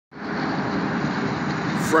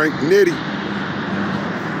Frank Nitty,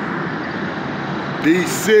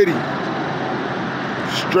 D-City,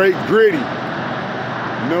 straight gritty,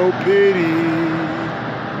 no pity.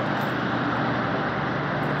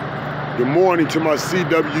 Good morning to my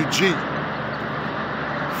CWG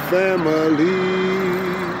family.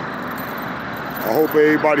 I hope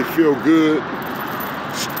everybody feel good,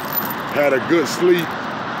 had a good sleep,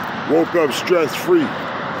 woke up stress-free.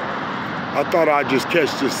 I thought I'd just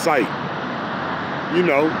catch this site, you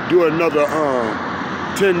know, do another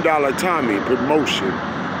 $10 Tommy promotion,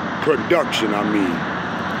 production, I mean.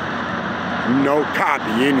 You know,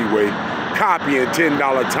 copy anyway. Copy and $10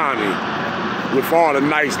 Tommy with all the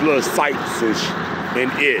nice little sights and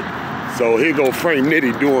it. So here go Frank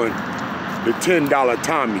Nitty doing the $10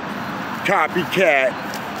 Tommy.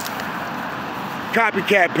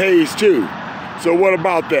 Copycat pays too. So what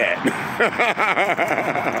about that?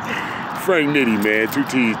 Frank Nitty, man. 2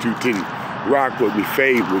 T's, 2 titties. Rock with me,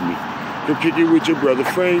 fade with me. Come kick it with your brother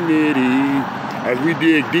Frank Nitty. As we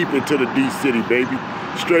dig deep into the D-City, baby.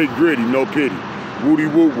 Straight gritty, no pity. Woody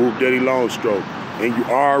whoop whoop, Daddy long stroke. And you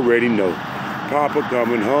already know. Papa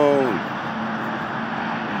coming home.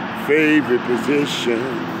 Favorite position.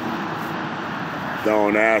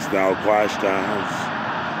 Don't ask no questions.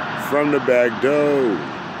 From the back door.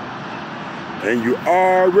 And you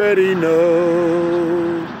already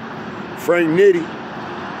know. Frank Nitty,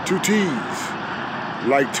 2 T's,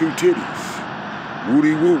 like 2 titties.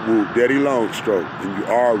 Woody whoop whoop, Daddy long stroke. And you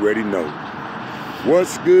already know.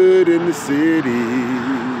 What's good in the city?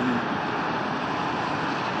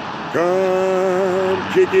 Come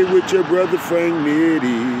kick it with your brother Frank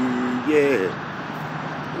Nitty, yeah.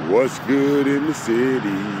 What's good in the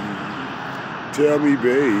city? Tell me,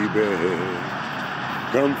 baby.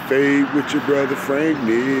 Come fade with your brother Frank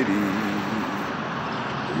Nitty.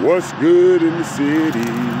 What's good in the city?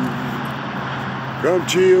 Come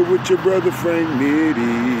chill with your brother Frank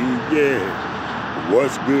Nitty, yeah.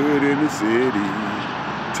 What's good in the city?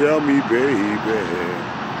 Tell me, baby.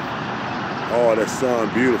 Oh, that sun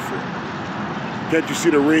beautiful. Can't you see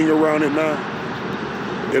the ring around it now?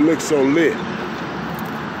 It looks so lit.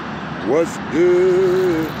 What's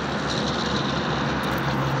good?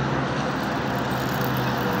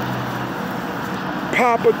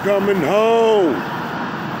 Papa coming home.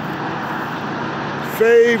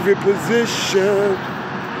 Favorite position.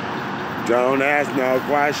 Don't ask no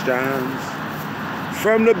questions.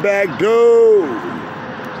 From the back door.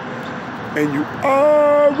 And you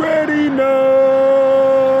already know.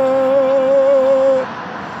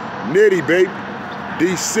 Nitty, baby.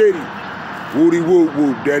 D-City. Woody whoop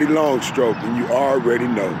whoop, Daddy long stroke. And you already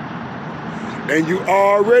know. And you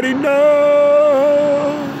already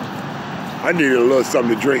know. I needed a little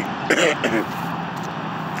something to drink.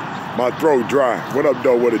 My throat dry. What up,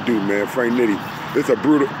 though? What it do, man? Frank Nitty. It's a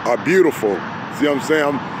beautiful. See what I'm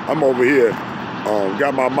saying? I'm over here.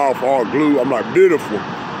 Got my mouth all glued. I'm like, beautiful.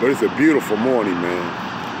 But it's a beautiful morning, man.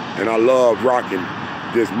 And I love rocking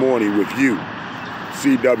this morning with you.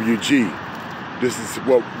 CWG. This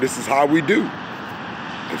is how we do.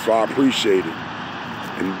 And so I appreciate it.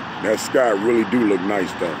 And that sky really do look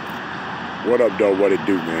nice, though. What up, though? What it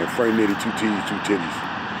do, man? Frank Nitty, 2 T's, 2 titties.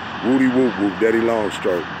 Woody whoop whoop, Daddy long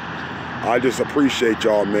stroke. I just appreciate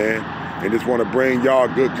y'all, man. And just want to bring y'all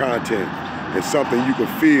good content and something you can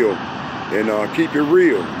feel and keep it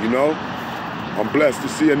real, you know? I'm blessed to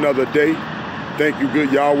see another day. Thank you, good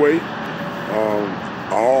Yahweh.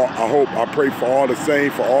 I pray for all the same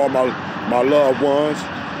for all my loved ones,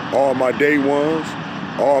 all my day ones,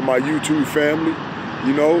 all my YouTube family,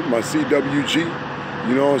 you know, my CWG.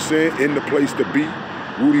 You know what I'm saying? In the place to be.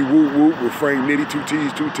 Woody whoop whoop with Frank Nitty, 2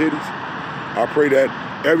 T's, 2 titties. I pray that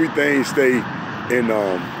everything stay in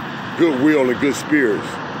goodwill and good spirits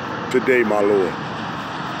today, my Lord.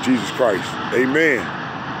 Jesus Christ. Amen.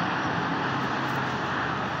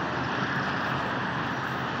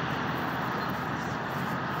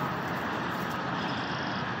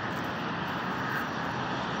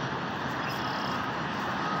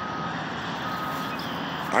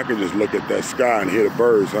 I can just look at that sky and hear the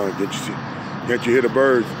birds, huh? Can't you hear the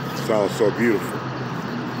birds? It sounds so beautiful.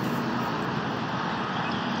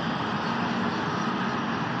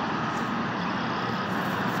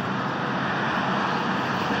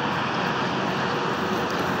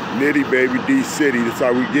 Nitty, baby, D-City, that's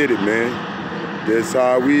how we get it, man. That's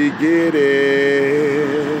how we get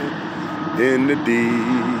it in the D.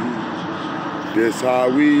 That's how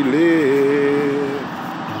we live,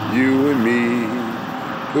 you and me.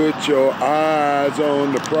 Put your eyes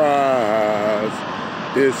on the prize.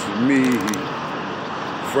 It's me,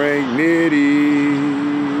 Frank Nitty.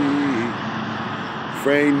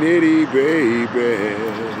 Frank Nitty, baby.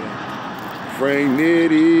 Frank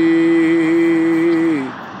Nitty.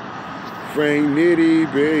 Frank Nitty,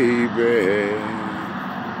 baby.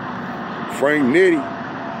 Frank Nitty.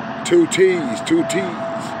 Two T's,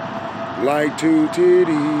 like two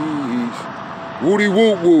titties. Woody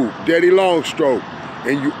whoop whoop, Daddy Longstroke,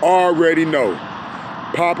 and you already know.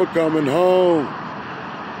 Papa coming home.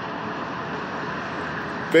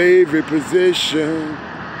 Favorite position.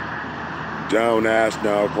 Don't ask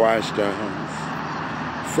no questions.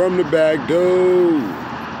 From the back door.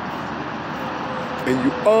 And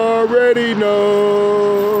you already know.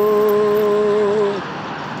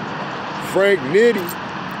 Frank Nitty.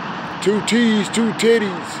 Two T's, two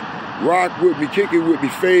titties. Rock with me, kick it with me,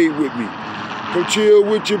 fade with me. Come chill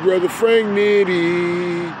with your brother Frank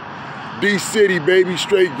Nitty. D-City, baby,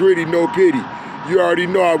 straight gritty, no pity. You already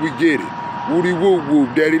know how we get it. Woody whoop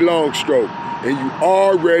whoop, Daddy Longstroke. And you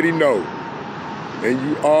already know. And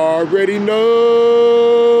you already know.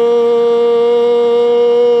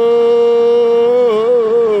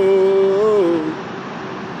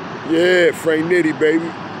 Yeah, Frank Nitty, baby.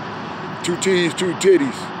 Two T's, two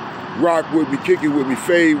titties. Rock with me, kick it with me,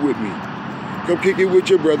 fade with me. Come kick it with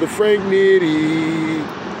your brother Frank Nitty.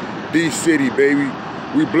 D-City, baby.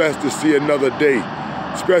 We blessed to see another day.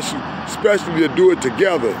 Especially to do it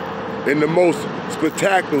together in the most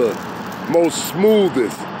spectacular, most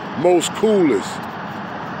smoothest, most coolest,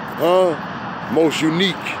 most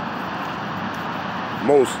unique,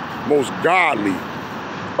 most godly,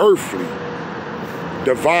 earthly,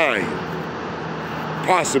 divine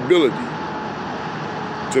possibility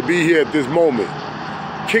to be here at this moment,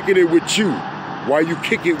 kicking it with you while you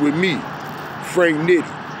kick it with me, Frank Nitty.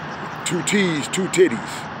 Two T's, two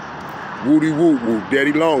titties. Woody whoop whoop,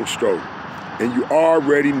 Daddy Longstroke. And you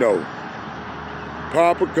already know.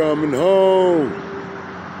 Papa coming home.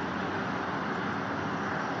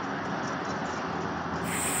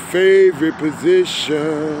 Favorite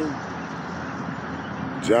position.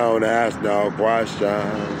 Don't ask no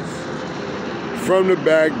questions. From the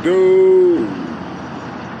back door.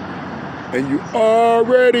 And you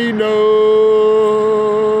already know.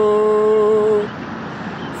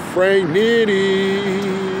 Frank Nitty.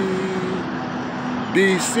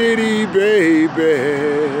 D-City, baby.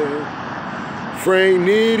 Frank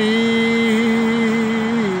Nitty.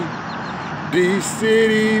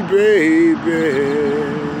 D-City, baby.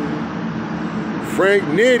 Frank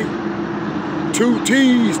Nitty. Two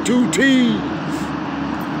T's,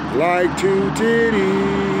 like two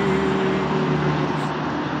titties.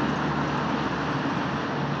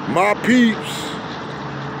 My peeps,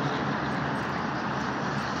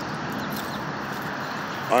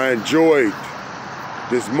 I enjoyed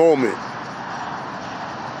this moment,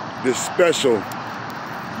 this special,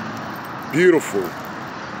 beautiful,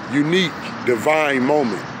 unique, divine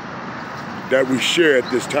moment that we share at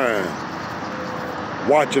this time,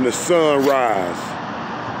 watching the sun rise,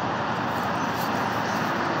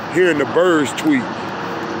 hearing the birds tweet,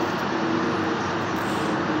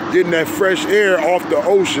 getting that fresh air off the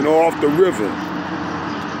ocean or off the river,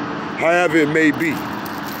 however it may be.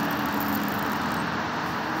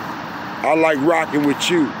 I like rocking with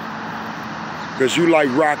you because you like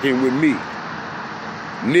rocking with me.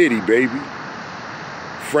 Nitty, baby.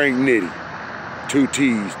 Frank Nitty. Two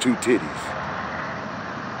T's, two titties.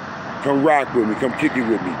 Come rock with me, come kick it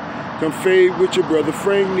with me. Come fade with your brother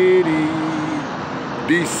Frank Nitty.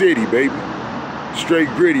 D-City, baby. Straight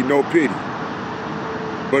gritty, no pity.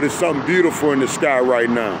 But it's something beautiful in the sky right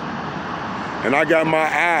now. And I got my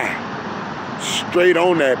eye straight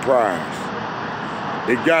on that prize.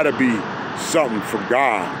 It gotta be something from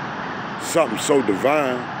God, something so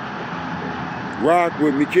divine. Rock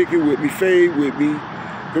with me, kick it with me, fade with me.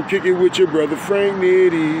 Come kick it with your brother Frank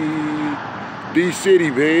Nitty. D-City,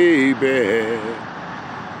 baby.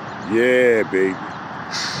 Yeah, baby.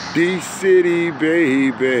 D-City,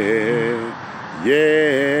 baby. Yeah.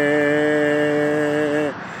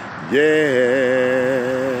 Yeah.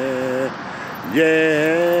 Yeah.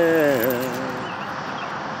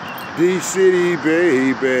 D-City,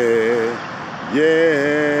 baby. Yeah.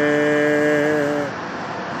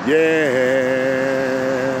 Yeah.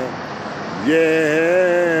 Yeah.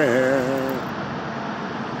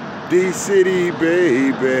 D-City,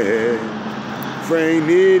 baby. Frank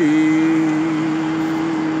Nitty.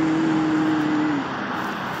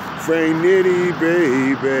 Frank Nitty,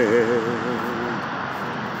 baby.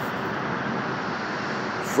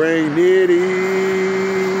 Frank Nitty.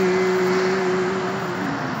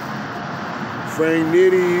 Frank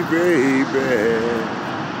Nitty, baby.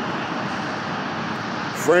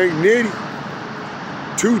 Frank Nitty.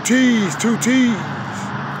 Two T's,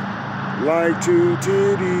 like two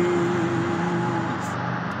titties.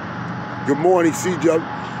 Good morning,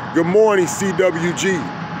 Good morning, CWG.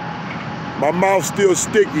 My mouth's still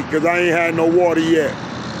sticky because I ain't had no water yet.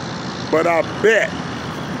 But I bet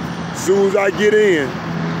as soon as I get in,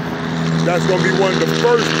 that's gonna be one of the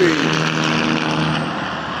first things.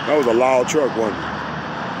 That was a loud truck, wasn't it?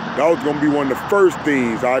 That was gonna be one of the first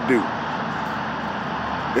things I do.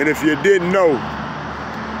 And if you didn't know,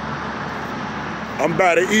 I'm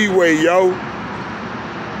by the E-way, yo.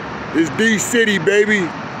 It's D-City, baby.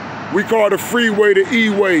 We call the freeway the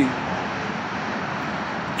E-way.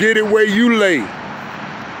 Get it where you lay.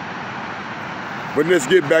 But let's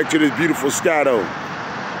get back to this beautiful sky though.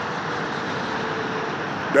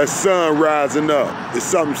 That sun rising up. There's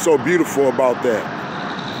something so beautiful about that.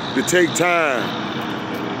 To take time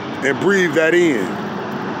and breathe that in.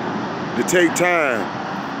 To take time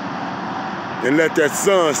and let that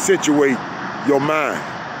sun situate your mind.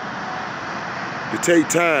 To take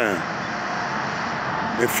time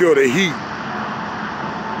and feel the heat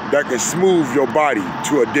that can smooth your body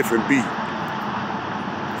to a different beat.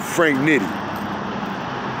 Frank Nitty.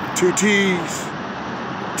 Two T's,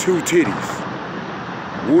 two titties.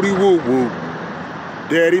 Woody whoop whoop,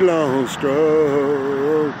 Daddy long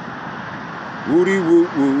stroke. Woody whoop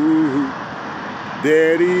whoop,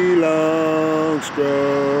 Daddy long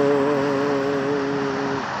stroke.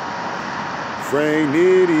 Frank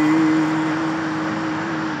Nitty,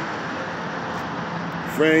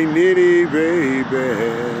 Frank Nitty, baby.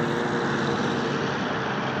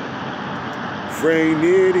 Frank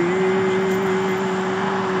Nitty,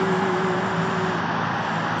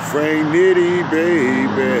 Frank Nitty,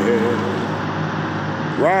 baby.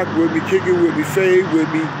 Rock with me, kick it with me, fade with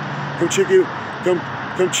me. Come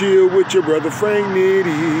chill with your brother Frank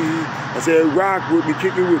Nitty. I said rock with me,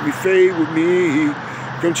 kick it with me, fade with me.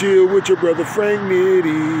 Come chill with your brother Frank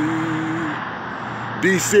Nitty.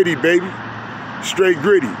 D-City, baby. Straight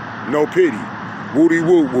gritty, no pity. Woody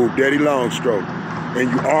whoop whoop, Daddy long stroke. And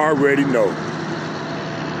you already know.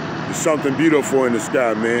 There's something beautiful in the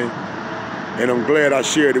sky, man. And I'm glad I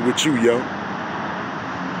shared it with you, yo.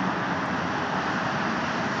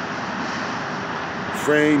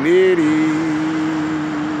 Frank Nitty,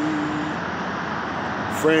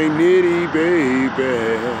 Frank Nitty,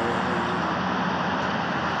 baby.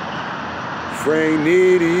 Frank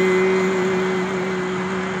Nitty,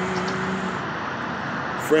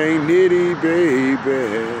 Frank Nitty,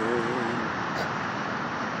 baby.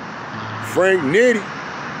 Frank Nitty,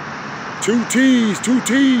 two T's, two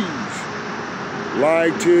T's.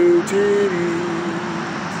 Like two titties.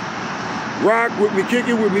 Rock with me, kick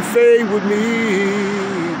it with me, fade with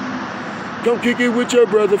me. Come kick it with your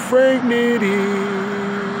brother Frank Nitty.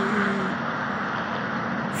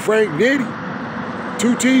 Frank Nitty.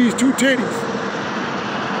 Two T's, two titties.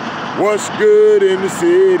 What's good in the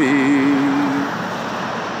city?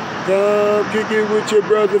 Come kick it with your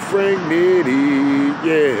brother Frank Nitty.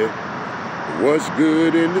 Yeah. What's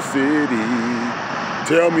good in the city?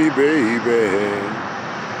 Tell me, baby,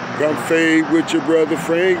 come fade with your brother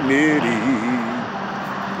Frank Nitty.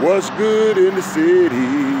 What's good in the city?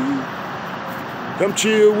 Come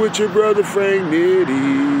chill with your brother Frank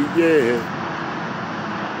Nitty, yeah.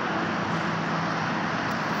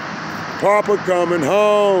 Papa coming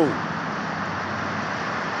home.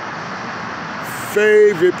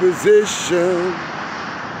 Favorite position.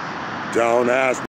 Don't ask